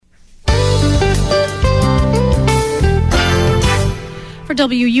For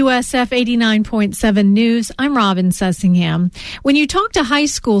WUSF 89.7 News, I'm Robin Sussingham. When you talk to high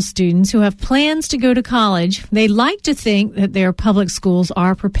school students who have plans to go to college, they like to think that their public schools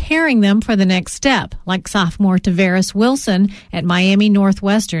are preparing them for the next step, like sophomore Tavares Wilson at Miami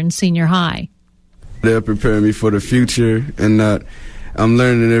Northwestern Senior High. They're preparing me for the future, and I'm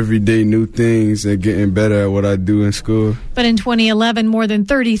learning every day new things and getting better at what I do in school. But in 2011, more than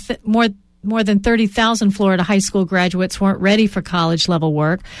 30,000 Florida high school graduates weren't ready for college-level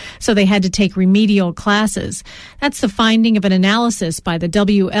work, so they had to take remedial classes. That's the finding of an analysis by the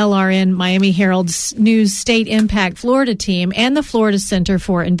WLRN Miami Herald News State Impact Florida team and the Florida Center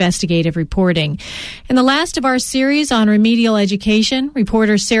for Investigative Reporting. In the last of our series on remedial education,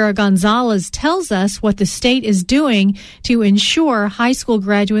 reporter Sarah Gonzalez tells us what the state is doing to ensure high school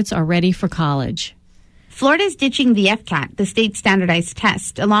graduates are ready for college. Florida is ditching the FCAT, the state standardized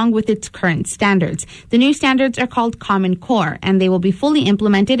test, along with its current standards. The new standards are called Common Core, and they will be fully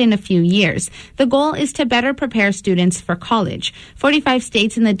implemented in a few years. The goal is to better prepare students for college. 45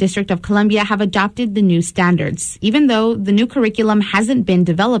 states in the District of Columbia have adopted the new standards, even though the new curriculum hasn't been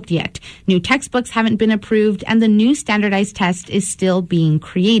developed yet. New textbooks haven't been approved, and the new standardized test is still being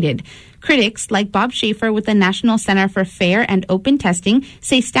created. Critics, like Bob Schaefer with the National Center for Fair and Open Testing,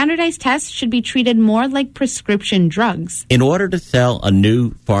 say standardized tests should be treated more like prescription drugs. In order to sell a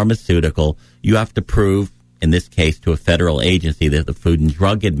new pharmaceutical, you have to prove, in this case to a federal agency, the Food and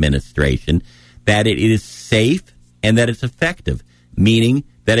Drug Administration, that it is safe and that it's effective, meaning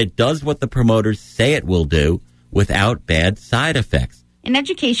that it does what the promoters say it will do without bad side effects. In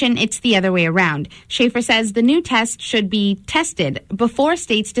education, it's the other way around. Schaefer says the new test should be tested before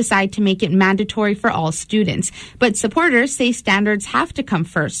states decide to make it mandatory for all students. But supporters say standards have to come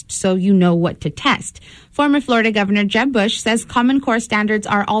first, so you know what to test. Former Florida Governor Jeb Bush says Common Core standards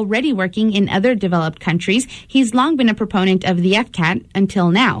are already working in other developed countries. He's long been a proponent of the FCAT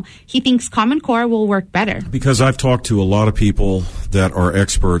until now. He thinks Common Core will work better. Because I've talked to a lot of people that are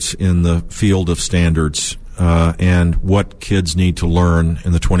experts in the field of standards and what kids need to learn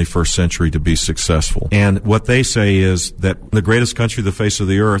in the 21st century to be successful. And what they say is that the greatest country on the face of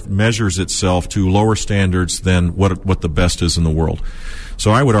the earth measures itself to lower standards than what the best is in the world. So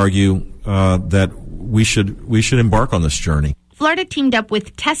I would argue that we should embark on this journey. Florida teamed up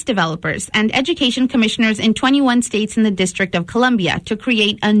with test developers and education commissioners in 21 states in the District of Columbia to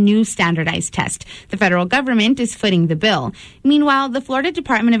create a new standardized test. The federal government is footing the bill. Meanwhile, the Florida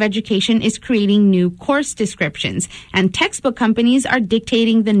Department of Education is creating new course descriptions, and textbook companies are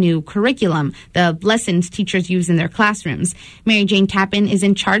dictating the new curriculum, the lessons teachers use in their classrooms. Mary Jane Tappan is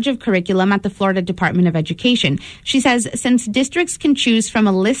in charge of curriculum at the Florida Department of Education. She says since districts can choose from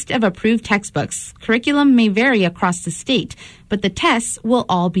a list of approved textbooks, curriculum may vary across the state, but the tests will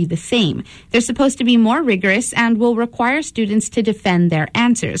all be the same. They're supposed to be more rigorous and will require students to defend their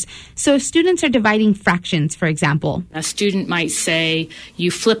answers. So if students are dividing fractions, for example, a student might say,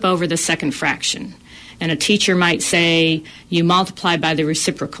 you flip over the second fraction. And a teacher might say, you multiply by the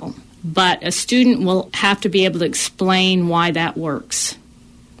reciprocal. But a student will have to be able to explain why that works.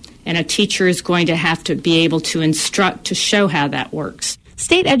 And a teacher is going to have to be able to instruct to show how that works.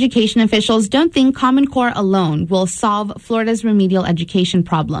 State education officials don't think Common Core alone will solve Florida's remedial education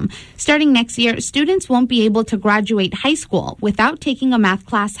problem. Starting next year, students won't be able to graduate high school without taking a math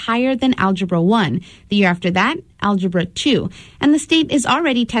class higher than Algebra 1. The year after that, Algebra 2. And the state is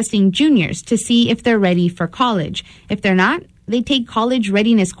already testing juniors to see if they're ready for college. If they're not, they take college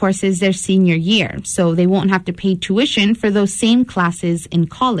readiness courses their senior year, so they won't have to pay tuition for those same classes in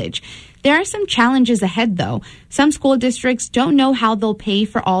college. There are some challenges ahead, though. Some school districts don't know how they'll pay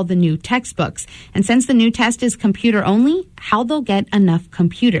for all the new textbooks. And since the new test is computer only, how they'll get enough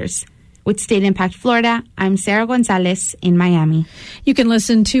computers. With State Impact Florida, I'm Sarah Gonzalez in Miami. You can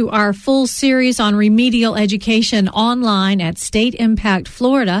listen to our full series on remedial education online at State Impact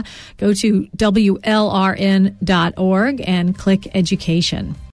Florida. Go to WLRN.org and click Education.